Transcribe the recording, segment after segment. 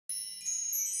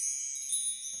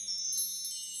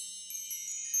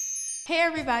Hey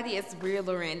everybody, it's Bria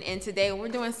Larine, and today we're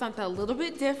doing something a little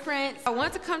bit different. I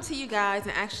want to come to you guys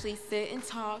and actually sit and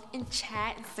talk and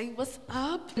chat and say what's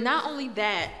up. Not only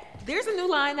that, there's a new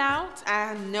line out.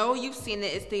 I know you've seen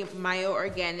it. It's the Mielle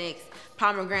Organics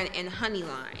Pomegranate and Honey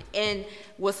line. And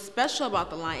what's special about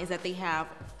the line is that they have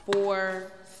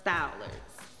four stylers.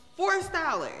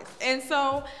 And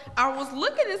so I was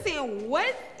looking and seeing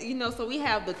what, so we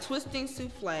have the twisting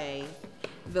souffle,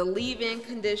 the leave-in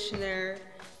conditioner,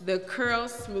 the curl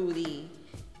smoothie,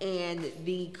 and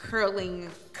the curling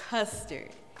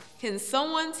custard. Can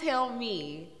someone tell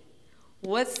me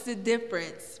what's the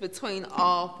difference between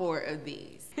all four of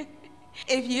these?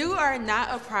 If you are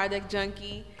not a product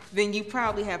junkie, then you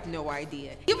probably have no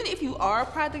idea. Even if you are a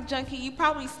product junkie, you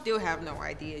probably still have no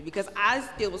idea, because I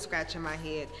still was scratching my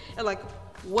head and like,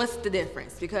 what's the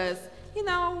difference? Because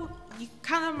you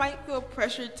kind of might feel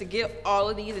pressured to get all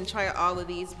of these and try all of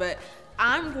these, but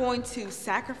I'm going to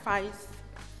sacrifice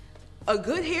a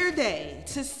good hair day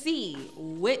to see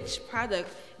which product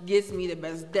gives me the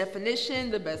best definition,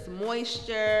 the best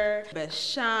moisture, best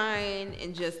shine,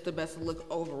 and just the best look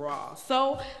overall.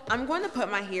 So I'm going to put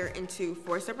my hair into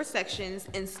 4 separate sections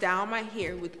and style my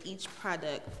hair with each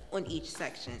product on each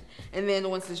section. And then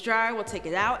once it's dry, we'll take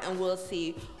it out and we'll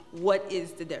see what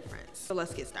is the difference. So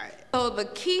let's get started. So the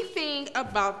key thing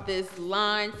about this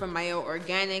line from Mielle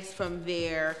Organics, from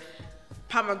their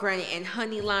Pomegranate and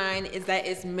Honey line, is that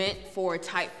it's meant for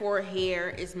type 4 hair.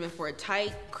 It's meant for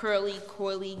tight, curly,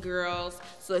 coily girls.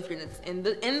 So if you're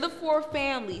in the 4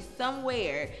 family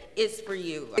somewhere, it's for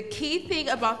you. The key thing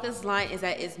about this line is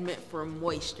that it's meant for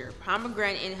moisture.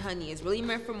 Pomegranate and Honey is really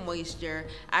meant for moisture.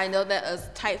 I know that us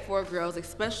type 4 girls,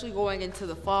 especially going into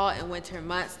the fall and winter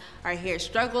months, our hair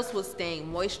struggles with staying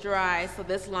moisturized. So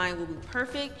this line will be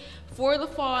perfect for the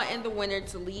fall and the winter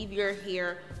to leave your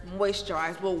hair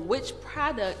moisturized. Well, which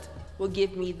product will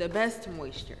give me the best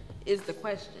moisture is the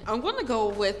question. I'm going to go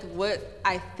with what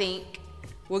I think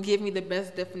will give me the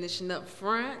best definition up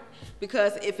front,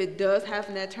 because if it does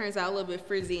happen that turns out a little bit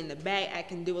frizzy in the back, I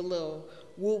can do a little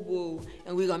woo-woo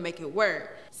and we're gonna make it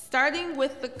work. Starting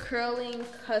with the curling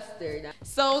custard.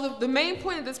 So the main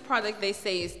point of this product, they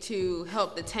say, is to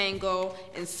help detangle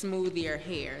and smooth your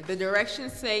hair. The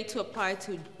directions say to apply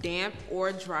to damp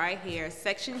or dry hair,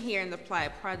 section hair and apply a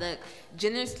product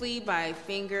generously by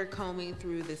finger combing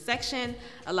through the section.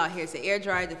 Allow hair to air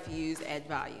dry, diffuse, add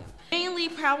volume. Mainly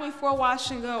probably for a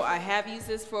wash and go. I have used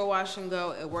this for a wash and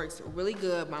go. It works really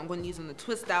good, but I'm going to use them to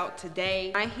twist out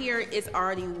today. My hair is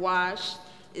already washed,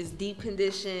 it's deep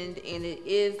conditioned, and it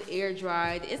is air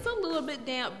dried. It's a little bit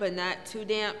damp, but not too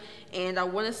damp. And I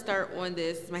want to start on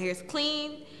this. My hair is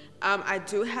clean. I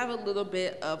do have a little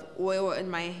bit of oil in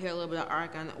my hair, a little bit of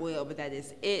argan oil, but that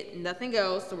is it, nothing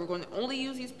else. So we're going to only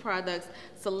use these products.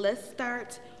 So let's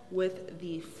start with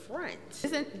the front.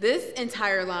 This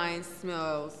entire line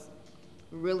smells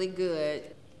really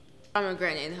good.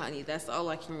 Pomegranate and honey, that's all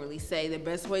I can really say. The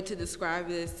best way to describe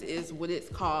this is what it's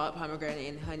called, pomegranate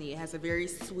and honey. It has a very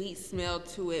sweet smell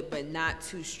to it, but not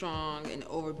too strong and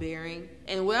overbearing.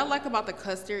 And what I like about the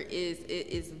custard is it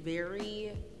is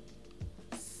very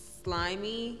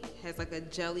slimy, has like a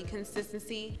jelly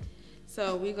consistency.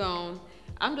 So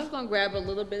I'm just gonna grab a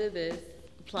little bit of this,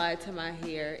 apply it to my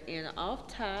hair, and off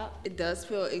top, it does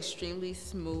feel extremely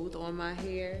smooth on my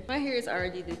hair. My hair is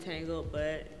already detangled,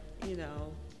 but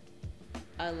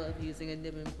I love using a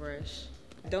nibbing brush.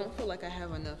 Don't feel like I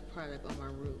have enough product on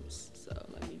my roots, so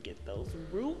let me get those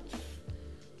roots.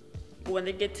 When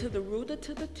I get to the rooter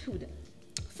to the tutor.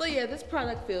 So yeah, this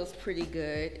product feels pretty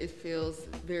good. It feels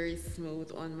very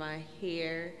smooth on my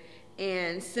hair.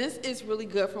 And since it's really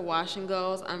good for wash and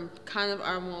goes, I'm kind of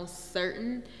almost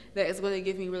certain that it's going to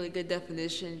give me really good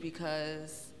definition,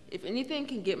 because if anything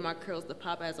can get my curls to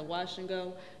pop as a wash and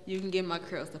go, you can get my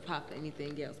curls to pop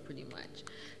anything else pretty much.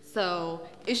 So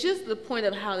it's just the point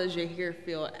of how does your hair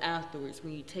feel afterwards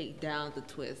when you take down the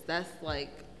twist. That's like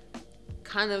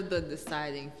kind of the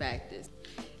deciding factors.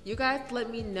 You guys let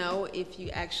me know if you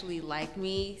actually like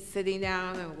me sitting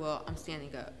down, and well, I'm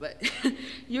standing up, but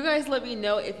you guys let me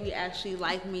know if you actually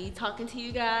like me talking to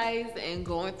you guys and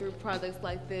going through products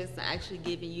like this and actually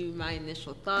giving you my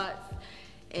initial thoughts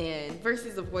and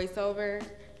versus a voiceover.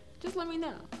 Just let me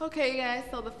know. Okay guys,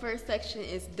 so the first section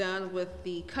is done with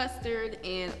the custard,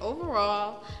 and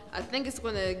overall, I think it's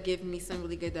gonna give me some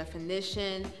really good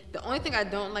definition. The only thing I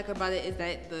don't like about it is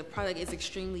that the product is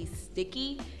extremely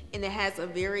sticky, and it has a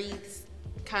very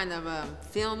kind of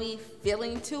filmy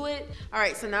feeling to it. All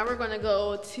right, so now we're gonna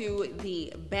go to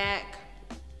the back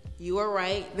You are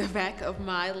right, the back of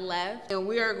my left. And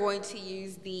we are going to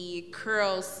use the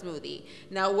curl smoothie.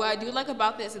 Now what I do like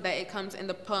about this is that it comes in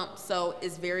the pump, so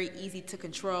it's very easy to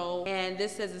control. And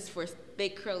this says it's for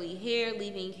thick curly hair,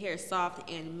 leaving hair soft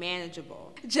and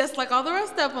manageable. Just like all the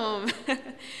rest of them.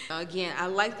 Again, I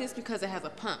like this because it has a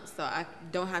pump, so I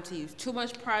don't have to use too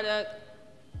much product.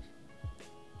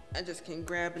 I just can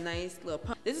grab a nice little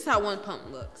pump. This is how one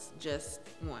pump looks, just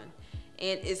one.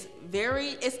 And it's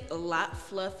a lot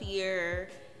fluffier.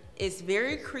 It's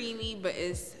very creamy, but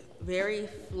it's very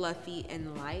fluffy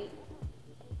and light.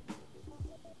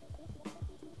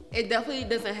 It definitely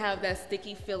doesn't have that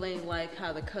sticky feeling like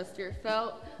how the custard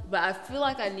felt, but I feel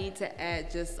like I need to add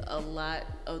just a lot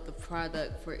of the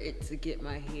product for it to get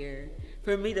my hair,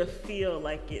 for me to feel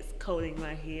like it's coating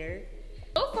my hair.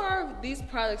 So far, these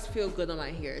products feel good on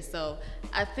my hair, so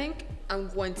I think I'm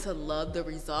going to love the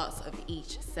results of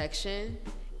each section.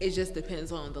 It just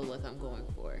depends on the look I'm going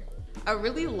for. I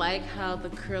really like how the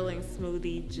curling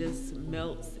smoothie just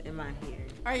melts in my hair.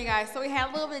 All right, you guys, so we had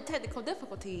a little bit of technical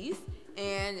difficulties,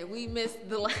 and we missed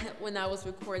the when I was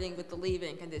recording with the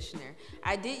leave-in conditioner.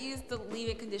 I did use the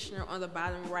leave-in conditioner on the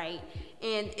bottom right,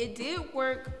 and it did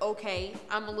work okay.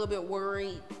 I'm a little bit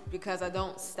worried because I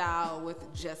don't style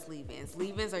with just leave-ins.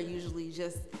 Leave-ins are usually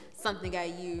just something I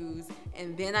use,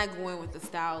 and then I go in with the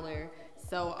styler.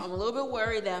 So I'm a little bit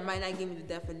worried that it might not give me the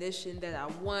definition that I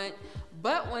want.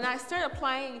 But when I started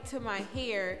applying it to my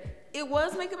hair, it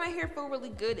was making my hair feel really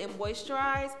good and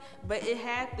moisturized, but it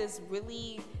had this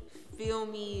really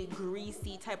filmy,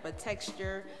 greasy type of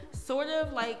texture, sort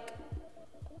of like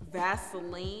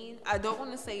Vaseline. I don't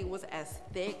want to say it was as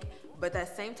thick, but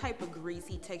that same type of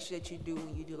greasy texture that you do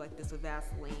when you do like this with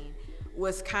Vaseline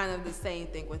was kind of the same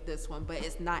thing with this one, but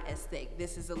it's not as thick.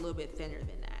 This is a little bit thinner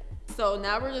than that. So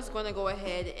now we're just going to go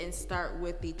ahead and start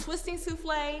with the twisting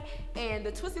souffle, and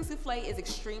the twisting souffle is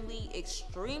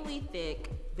extremely thick,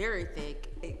 very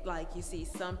thick. Like you see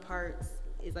some parts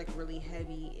is like really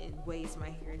heavy and weighs my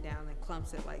hair down and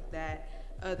clumps it like that.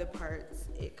 Other parts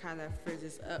it kind of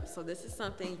frizzes up. So this is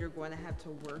something you're going to have to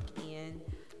work in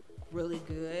really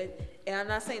good, and I'm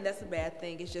not saying that's a bad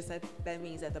thing. It's just that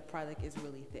means that the product is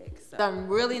really thick. So I'm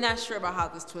really not sure about how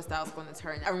this twist out is going to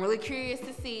turn. I'm really curious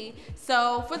to see.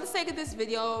 So for the sake of this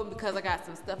video, because I got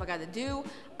some stuff I got to do,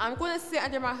 I'm going to sit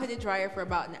under my hooded dryer for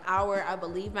about an hour. I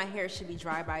believe my hair should be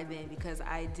dry by then because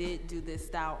I did do this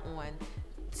style on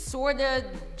sort of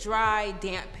dry,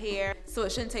 damp hair, so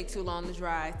it shouldn't take too long to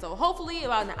dry. So hopefully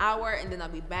about an hour, and then I'll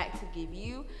be back to give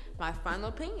you my final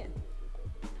opinion.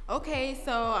 Okay,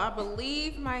 so I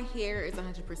believe my hair is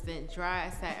 100% dry. I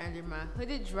sat under my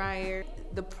hooded dryer.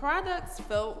 The products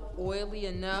felt oily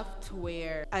enough to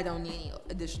where I don't need any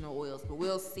additional oils, but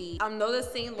we'll see. I'm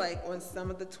noticing like on some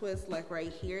of the twists, like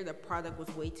right here, the product was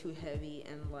way too heavy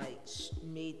and like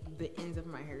made the ends of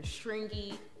my hair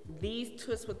stringy. These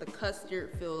twists with the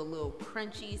custard feel a little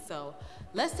crunchy, so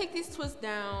let's take these twists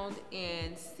down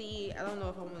and see. I don't know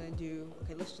if I want to do,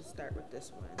 okay, let's just start with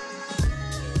this one.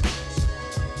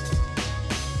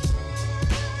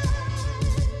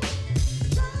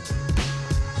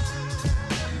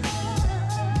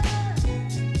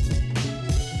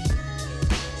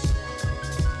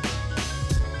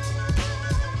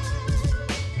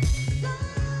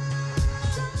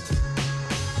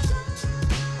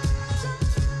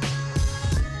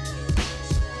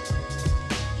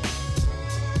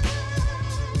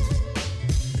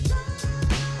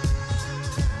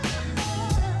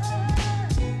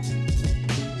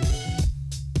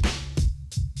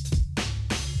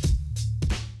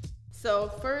 So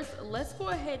first, let's go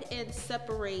ahead and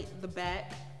separate the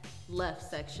back left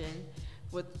section,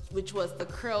 which was the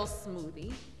curl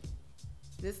smoothie.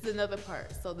 This is another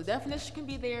part. So the definition can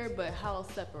be there, but how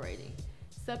separating?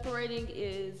 Separating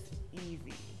is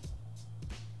easy.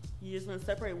 You just want to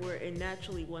separate where it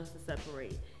naturally wants to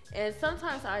separate. And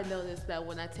sometimes I notice that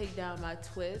when I take down my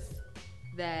twist,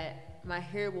 that my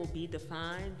hair will be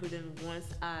defined, but then once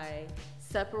I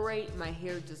separate, my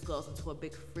hair just goes into a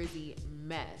big frizzy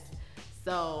mess.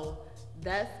 So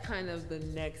that's kind of the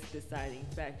next deciding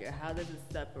factor. How does it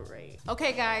separate?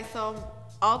 Okay guys, so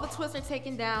all the twists are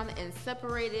taken down and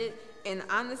separated, and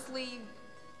honestly,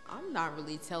 I'm not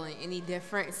really telling any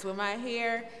difference with my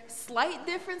hair. Slight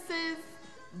differences,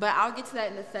 but I'll get to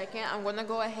that in a second. I'm gonna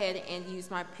go ahead and use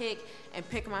my pick and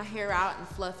pick my hair out and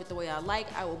fluff it the way I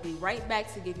like. I will be right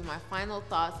back to give you my final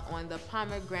thoughts on the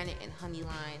pomegranate and honey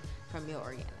line from Mielle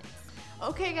Organics.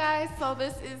 Okay guys, so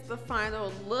this is the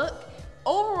final look.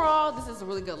 Overall, this is a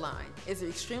really good line. It's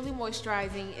extremely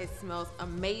moisturizing, it smells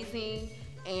amazing,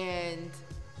 and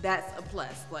that's a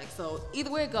plus. Like, so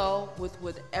either way go with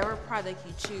whatever product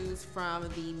you choose from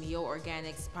the Mielle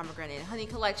Organics Pomegranate Honey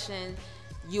collection,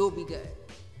 you'll be good.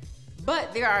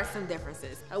 But there are some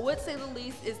differences. I would say the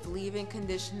least is the leave-in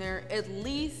conditioner, at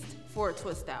least for a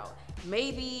twist out.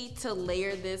 Maybe to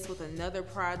layer this with another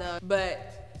product,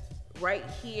 but right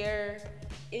here,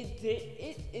 it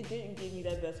didn't give me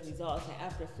that best results. And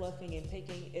after fluffing and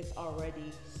picking, it's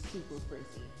already super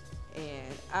frizzy.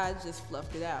 And I just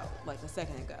fluffed it out like a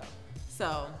second ago.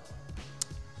 So,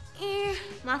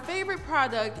 my favorite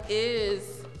product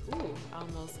is, ooh, I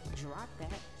almost dropped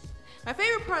that. My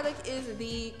favorite product is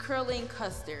the curling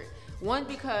custard. One,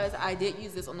 because I did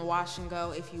use this on the wash and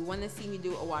go. If you want to see me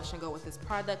do a wash and go with this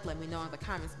product, let me know in the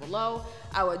comments below.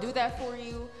 I will do that for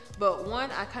you. But one,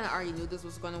 I kind of already knew this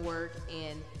was going to work,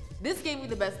 and this gave me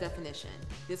the best definition.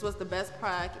 This was the best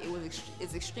product.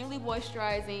 It's extremely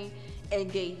moisturizing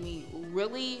and gave me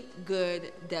really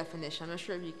good definition. I'm not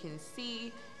sure if you can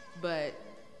see, but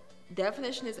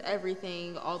definition is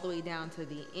everything, all the way down to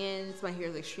the ends. My hair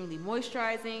is extremely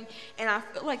moisturizing, and I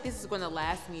feel like this is going to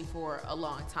last me for a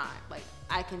long time. Like,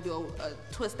 I can do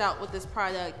a twist out with this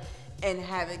product and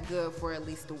have it good for at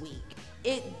least a week.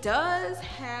 It does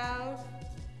have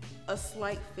a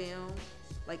slight film.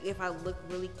 Like, if I look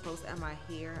really close at my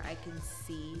hair, I can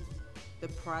see the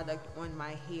product on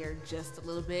my hair just a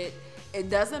little bit. It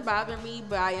doesn't bother me,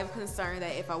 but I am concerned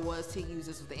that if I was to use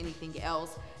this with anything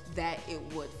else, that it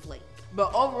would flake.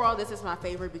 But overall, this is my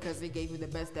favorite because it gave me the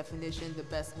best definition, the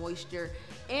best moisture,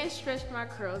 and stretched my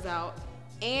curls out.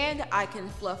 And I can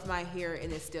fluff my hair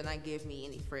and it still not give me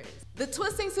any frizz. The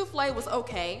twisting souffle was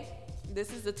okay.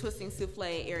 This is the twisting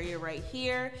souffle area right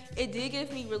here. It did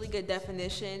give me really good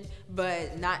definition,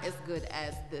 but not as good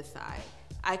as this side.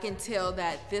 I can tell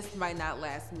that this might not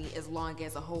last me as long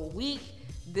as a whole week.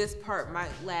 This part might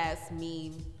last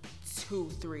me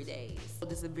 2-3 days.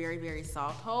 This is a very, very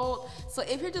soft hold. So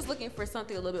if you're just looking for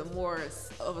something a little bit more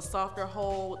of a softer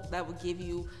hold that would give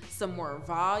you some more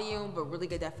volume but really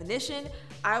good definition,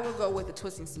 I would go with the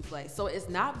twisting souffle. So it's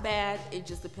not bad, it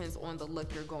just depends on the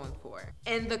look you're going for.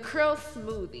 And the curl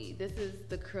smoothie, this is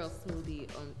the curl smoothie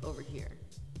over here.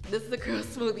 This is the curl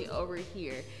smoothie over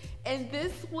here. And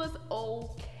this was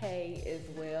okay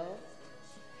as well.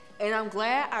 And I'm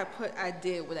glad I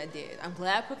did what I did. I'm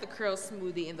glad I put the curl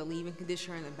smoothie and the leave-in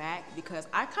conditioner in the back, because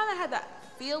I kind of had that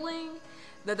feeling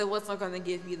that it wasn't going to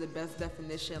give me the best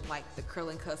definition like the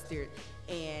curling custard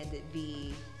and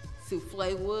the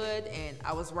souffle would. And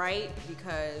I was right,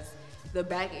 because the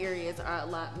back areas are a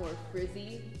lot more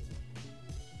frizzy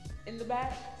in the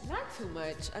back. Not too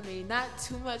much. I mean, not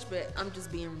too much, but I'm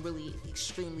just being really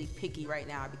extremely picky right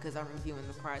now because I'm reviewing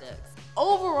the products.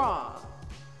 Overall,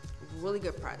 really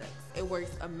good products. It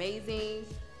works amazing.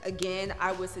 Again,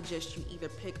 I would suggest you either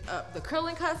pick up the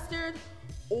curling custard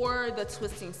or the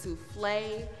twisting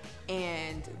souffle,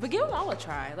 but give them all a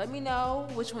try. Let me know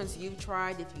which ones you've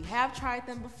tried. If you have tried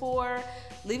them before,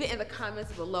 leave it in the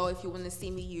comments below if you want to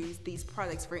see me use these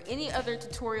products for any other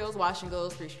tutorials, wash and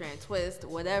goes, 3-strand twist,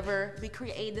 whatever. Be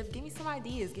creative. Give me some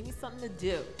ideas. Give me something to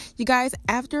do. You guys,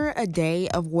 after a day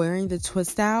of wearing the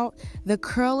twist out, the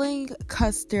curling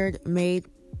custard made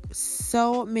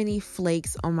so many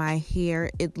flakes on my hair.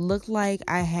 It looked like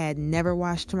I had never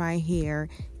washed my hair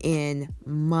in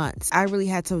months. I really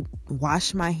had to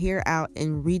wash my hair out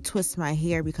and retwist my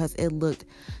hair because it looked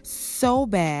so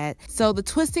bad. So the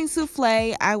twisting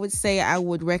souffle, I would say I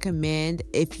would recommend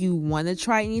if you want to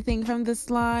try anything from this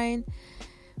line.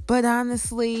 But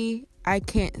honestly, I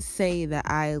can't say that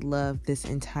I love this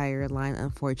entire line,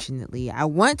 unfortunately. I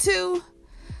want to,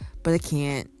 but I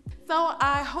can't. So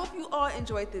I hope you all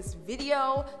enjoyed this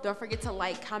video. Don't forget to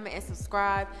like, comment, and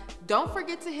subscribe. Don't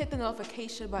forget to hit the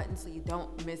notification button so you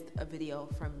don't miss a video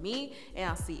from me. And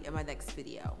I'll see you in my next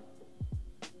video.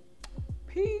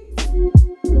 Peace.